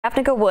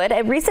Daphnica Wood,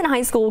 a recent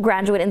high school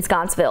graduate in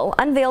Scottsville,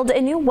 unveiled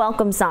a new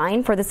welcome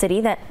sign for the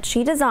city that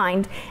she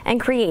designed and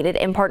created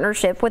in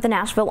partnership with a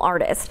Nashville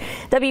artist.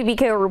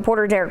 WBKO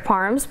reporter Derek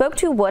Parham spoke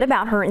to Wood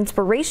about her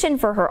inspiration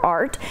for her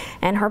art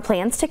and her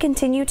plans to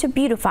continue to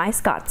beautify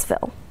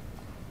Scottsville.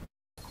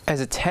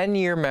 As a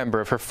 10-year member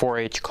of her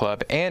 4-H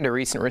club and a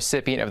recent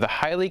recipient of the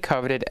highly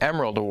coveted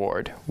Emerald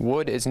Award,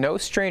 Wood is no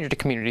stranger to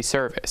community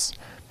service.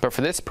 But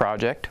for this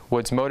project,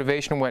 Wood's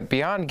motivation went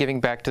beyond giving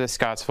back to the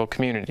Scottsville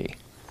community.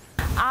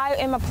 I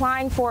am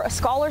applying for a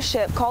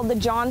scholarship called the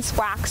John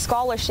Swack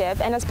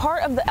Scholarship, and as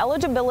part of the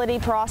eligibility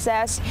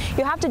process,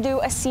 you have to do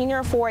a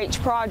senior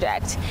 4-H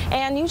project,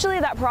 and usually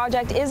that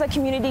project is a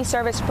community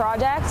service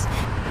project.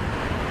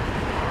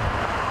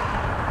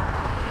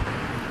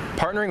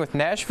 Partnering with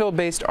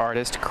Nashville-based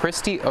artist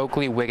Christy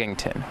Oakley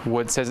Wigington,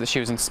 Wood says that she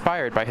was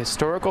inspired by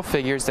historical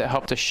figures that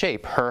helped to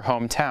shape her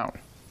hometown.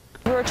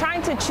 We were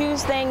trying to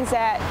choose things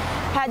that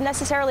had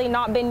necessarily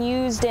not been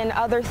used in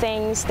other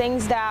things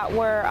that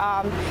were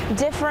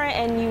different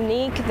and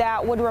unique,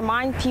 that would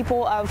remind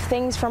people of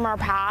things from our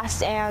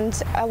past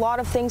and a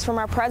lot of things from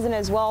our present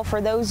as well, for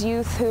those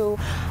youth who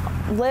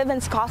live in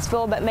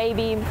Scottsville but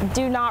maybe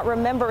do not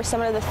remember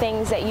some of the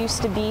things that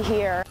used to be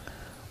here.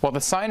 While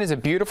the sign is a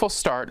beautiful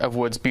start of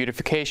Wood's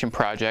beautification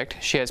project,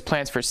 she has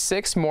plans for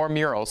 6 more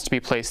murals to be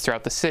placed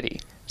throughout the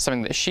city,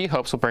 something that she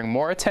hopes will bring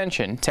more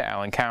attention to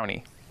Allen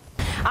County.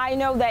 I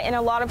know that in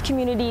a lot of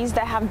communities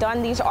that have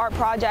done these art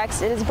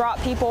projects, it has brought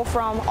people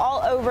from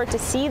all over to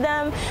see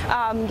them,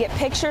 get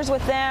pictures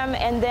with them,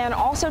 and then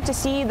also to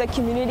see the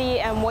community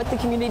and what the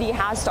community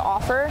has to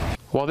offer.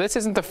 While this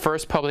isn't the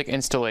first public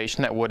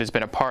installation that Wood has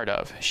been a part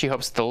of, she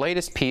hopes the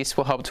latest piece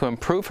will help to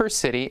improve her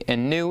city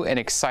in new and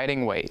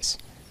exciting ways.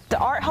 The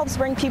art helps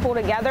bring people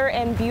together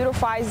and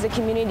beautifies the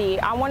community.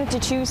 I wanted to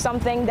choose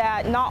something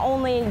that not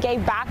only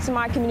gave back to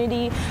my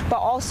community, but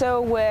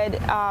also would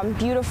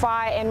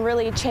beautify and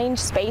really change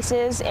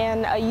spaces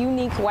in a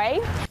unique way.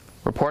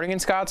 Reporting in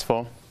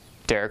Scottsville,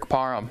 Derek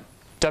Parham,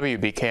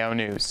 WBKO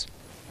News.